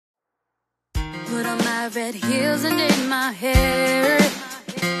Put on my red heels and did my hair.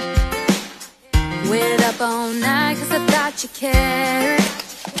 Waited up all night cause I thought you cared.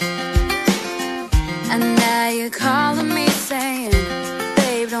 And now you're calling me saying,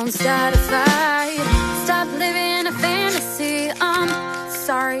 babe, don't start a fight. Stop living a fantasy. I'm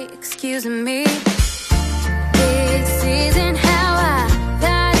sorry, excuse me. This isn't how I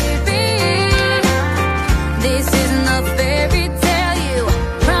thought it'd be. This isn't a fairy tale you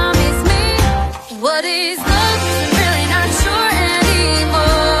promised me. What is love? I'm really not sure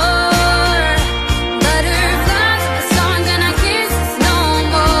anymore. Butterflies, a song and I kiss no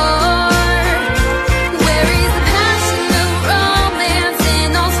more. Where is the passion, the romance,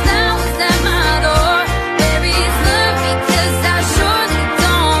 and those flowers at my door? Where is love? Because I surely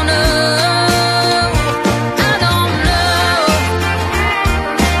don't know. I don't know.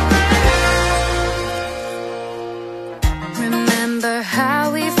 Remember how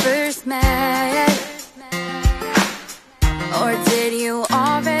we first met? Or did you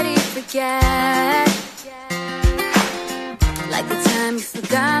already forget? Like the time you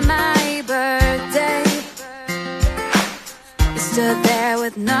forgot my birthday. You stood there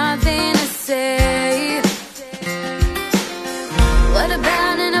with nothing to say. What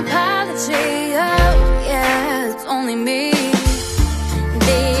about an apology? Oh yeah, it's only me.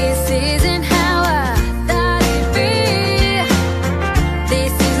 This isn't how I thought it'd be.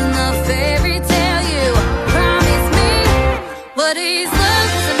 This isn't the fairy tale you promised me. What is love?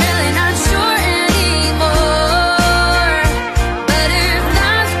 'Cause I'm really not sure anymore.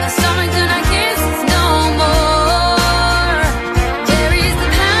 Butterflies, a song and I kiss no more. Where is the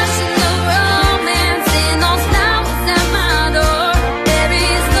passion, the romance, and those flowers at my door? Where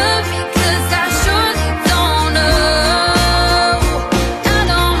is love? Because I surely don't know. I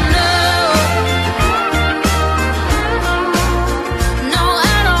don't know. No,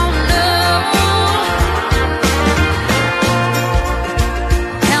 I don't know.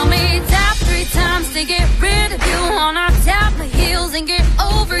 Tell me tap 3 times to get rid of you. Wanna tap my heels and get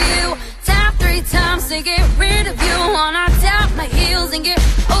over you. Tap 3 times to get rid of you. Wanna tap my heels and get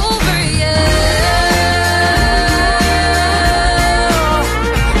over you.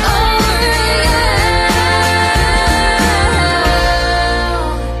 Over you.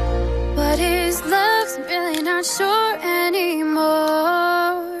 What is love? 'Cause I'm really not sure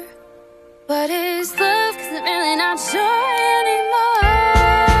anymore. What is love? 'Cause I'm really not sure anymore.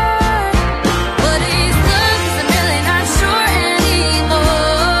 What is love? 'Cause I'm really not sure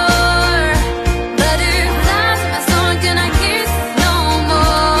anymore. Butterflies, my song and I kiss no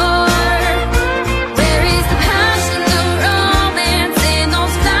more. Where is the passion, the romance, and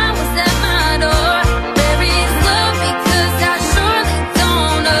those flowers at my door? Where is love? Because I surely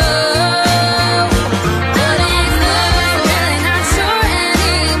don't know. What is love? I'm really not sure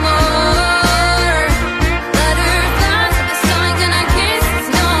anymore. Butterflies, my song and I kiss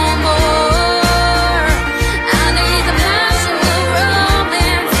no more. I need the passion, the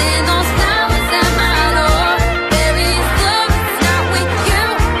romance, and those flowers at my door. Where is love? It's not with you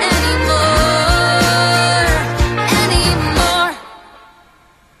anymore. Anymore.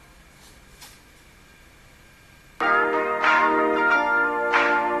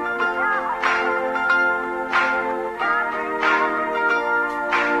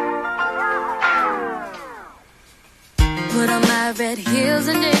 Put on my red heels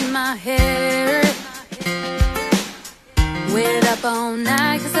and did my hair. Waited up all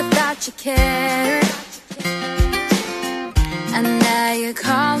night cause I thought you cared. And now you're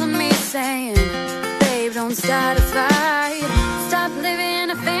calling me saying, babe, don't start a fight.